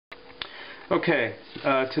Okay,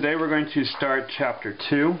 today we're going to start chapter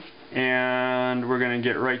 2, and we're going to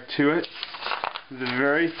get right to it. The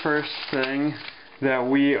very first thing that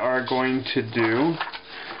we are going to do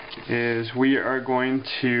is we are going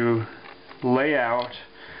to lay out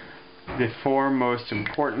the four most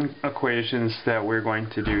important equations that we're going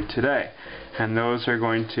to do today. And those are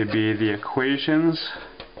going to be the equations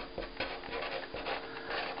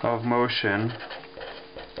of motion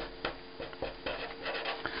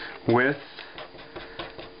with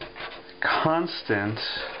constant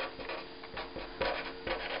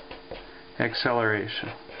acceleration.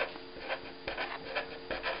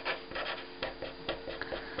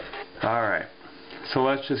 Alright, so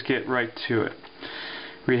let's just get right to it.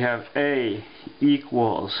 We have A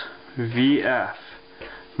equals VF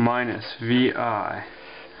minus VI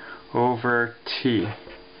over T.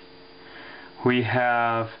 We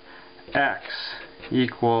have X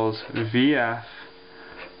equals VF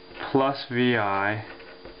plus VI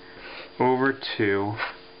over 2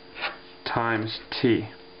 times T.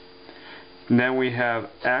 And then we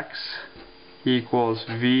have X equals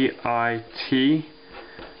VIT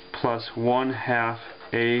plus 1/2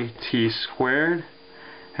 AT squared.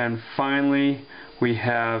 And finally we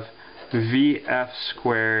have VF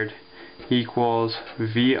squared equals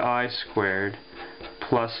VI squared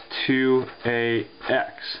plus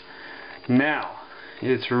 2AX. Now,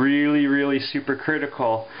 it's really super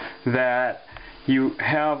critical that you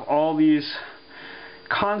have all these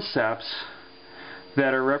concepts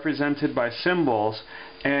that are represented by symbols,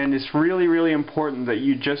 and it's really important that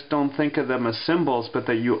you just don't think of them as symbols, but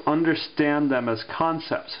that you understand them as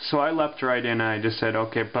concepts. So I leapt right in and I just said,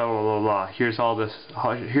 okay, blah blah blah, here's all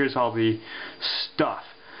the stuff.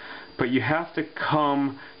 But you have to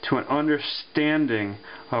come to an understanding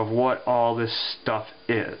of what all this stuff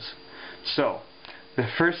is. So the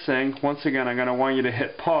first thing, once again, I'm going to want you to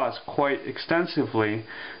hit pause quite extensively.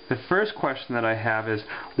 The first question that I have is,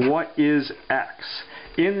 what is X?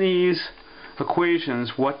 In these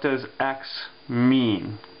equations, what does X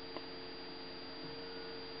mean?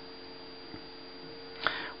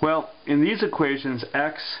 Well, in these equations,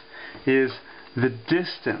 X is the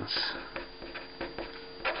distance.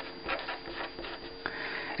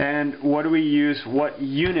 And what do we use? What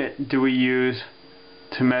unit do we use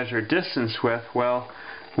to measure distance with? Well,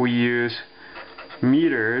 we use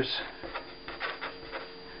meters,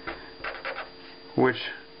 which,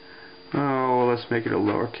 let's make it a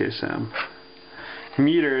lowercase m.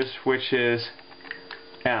 Meters, which is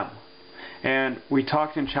m. And we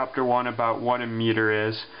talked in chapter 1 about what a meter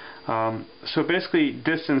is. So basically,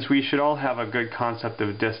 distance, we should all have a good concept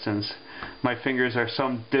of distance. My fingers are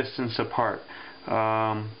some distance apart.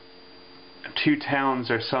 2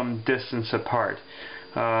 towns are some distance apart.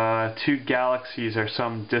 2 galaxies are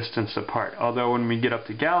some distance apart. Although when we get up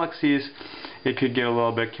to galaxies, it could get a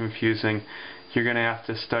little bit confusing. You're going to have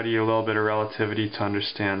to study a little bit of relativity to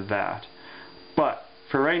understand that. But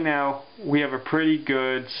for right now, we have a pretty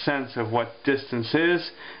good sense of what distance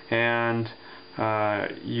is, and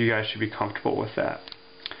you guys should be comfortable with that.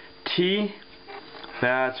 T,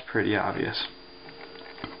 that's pretty obvious.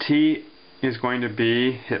 T is going to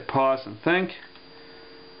be, hit pause and think,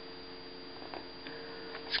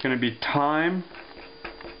 it's going to be time,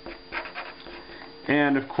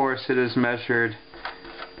 and of course it is measured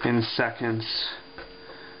in seconds,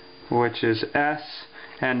 which is S.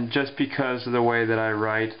 And just because of the way that I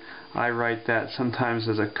write that sometimes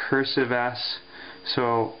as a cursive S,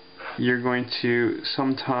 so you're going to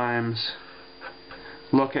sometimes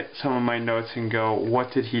look at some of my notes and go,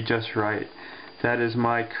 what did he just write? That is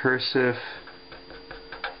my cursive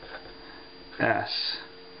S.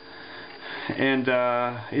 And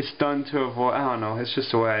it's done to avoid, I don't know, it's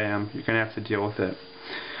just the way I am. You're going to have to deal with it.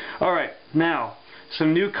 Alright, now,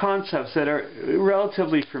 some new concepts that are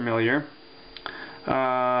relatively familiar,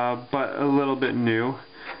 but a little bit new,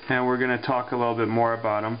 and we're going to talk a little bit more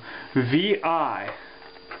about them. VI.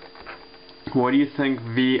 What do you think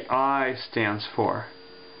VI stands for?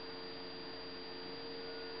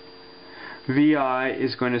 VI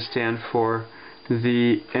is going to stand for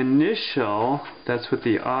the initial, that's what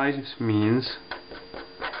the I means,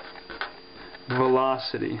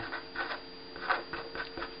 velocity.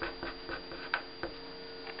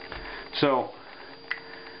 So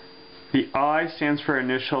the I stands for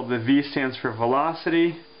initial, the V stands for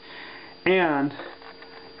velocity, and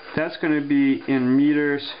that's going to be in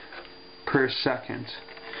meters per second.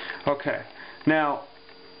 Okay, now,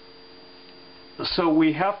 so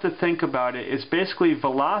we have to think about it. It's basically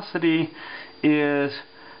velocity is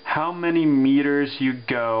how many meters you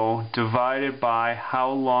go divided by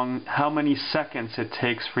how many seconds it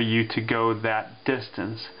takes for you to go that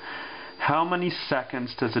distance. how many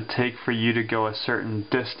seconds does it take for you to go a certain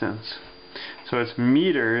distance? So it's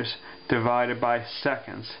meters divided by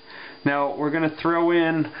seconds. Now we're going to throw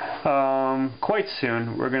in, quite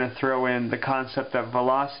soon, we're going to throw in the concept that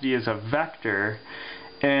velocity is a vector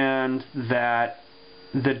and that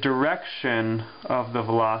the direction of the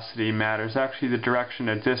velocity matters. Actually, the direction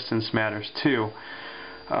of distance matters too.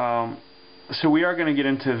 So we are going to get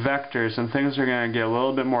into vectors and things are going to get a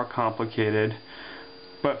little bit more complicated.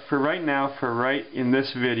 But for right now, in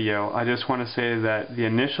this video, I just want to say that the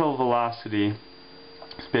initial velocity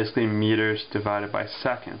is basically meters divided by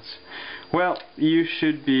seconds. Well, you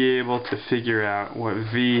should be able to figure out what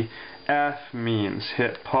VF means.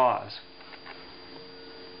 Hit pause.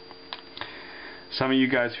 Some of you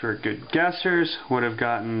guys who are good guessers would have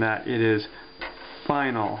gotten that it is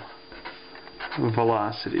final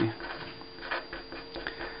velocity.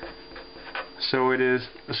 So it is,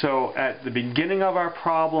 so at the beginning of our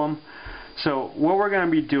problem, so what we're going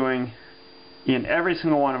to be doing in every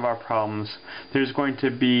single one of our problems, there's going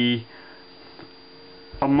to be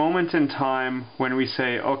a moment in time when we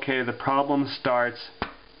say, okay, the problem starts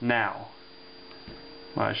now.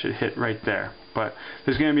 Well, I should hit right there. But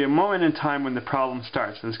there's going to be a moment in time when the problem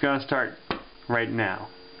starts, and it's going to start right now.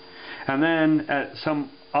 And then at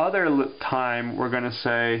some other time, we're going to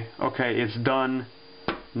say, okay, it's done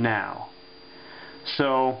now.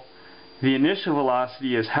 So the initial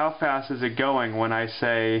velocity is how fast is it going when I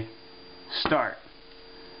say start.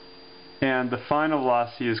 And the final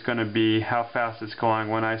velocity is going to be how fast it's going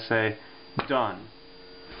when I say done.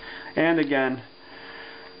 And again,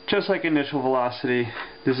 just like initial velocity,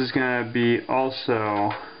 this is going to be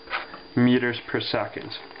also meters per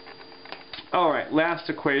second. Alright, last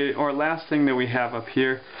thing that we have up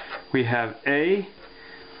here, we have A,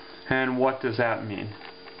 and what does that mean?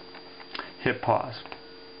 Hit pause.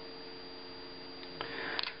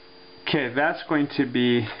 Okay, that's going to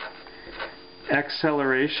be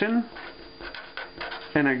acceleration.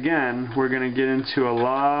 And again, we're going to get into a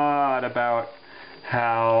lot about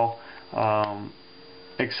how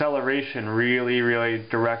acceleration really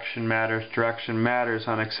direction matters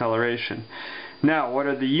on acceleration. Now, what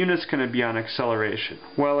are the units going to be on acceleration?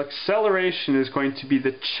 Well, acceleration is going to be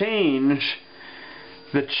the change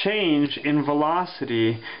in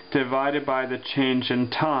velocity divided by the change in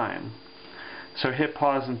time. So hit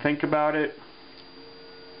pause and think about it.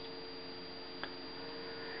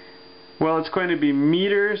 Well, it's going to be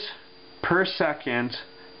meters per second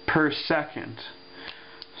per second.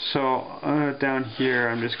 So down here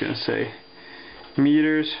I'm just going to say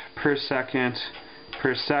meters per second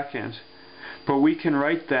per second. But we can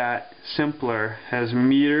write that simpler as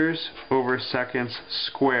meters over seconds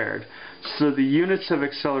squared. So the units of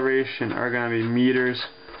acceleration are going to be meters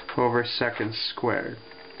over seconds squared.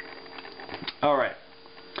 Alright,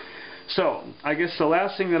 so I guess the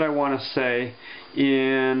last thing that I want to say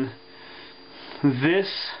in this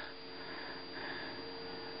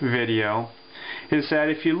video is that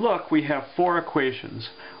if you look, we have 4 equations.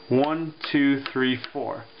 1, 2, 3,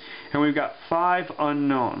 4. And we've got 5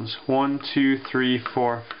 unknowns. 1, 2, 3,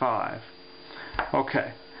 4, 5.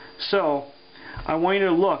 Okay, so I want you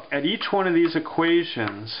to look at each one of these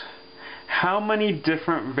equations. How many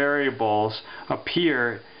different variables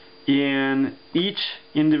appear in each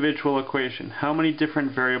individual equation? How many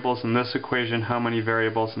different variables in this equation? How many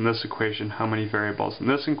variables in this equation? How many variables in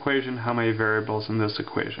this equation? How many variables in this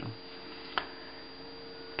equation?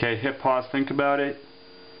 Okay, hit pause, think about it.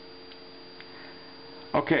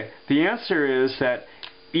 Okay, the answer is that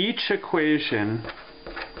each equation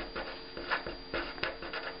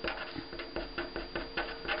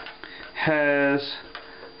has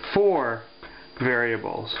 4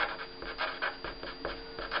 variables.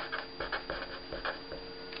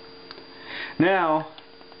 Now,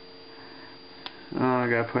 I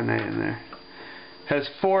gotta put an A in there. Has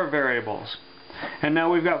 4 variables. And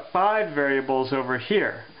now we've got 5 variables over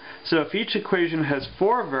here. So if each equation has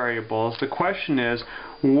 4 variables, the question is,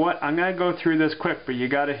 I'm going to go through this quick, but you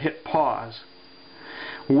got to hit pause.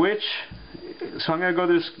 So I'm going to go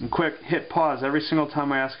this quick, hit pause every single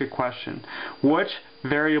time I ask a question. Which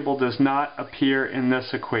variable does not appear in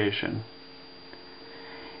this equation?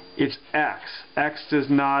 It's x. X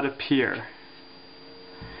does not appear.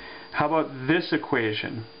 How about this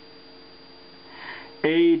equation?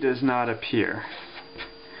 A does not appear.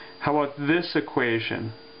 How about this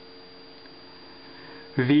equation?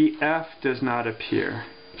 VF does not appear.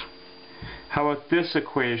 How about this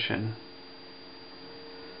equation?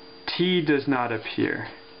 T does not appear.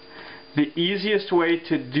 The easiest way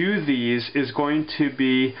to do these is going to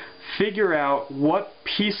be figure out what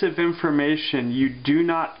piece of information you do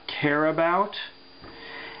not care about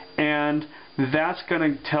and that's going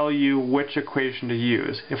to tell you which equation to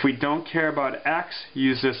use. If we don't care about x,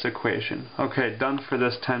 use this equation. Okay, done for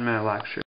this 10-minute lecture.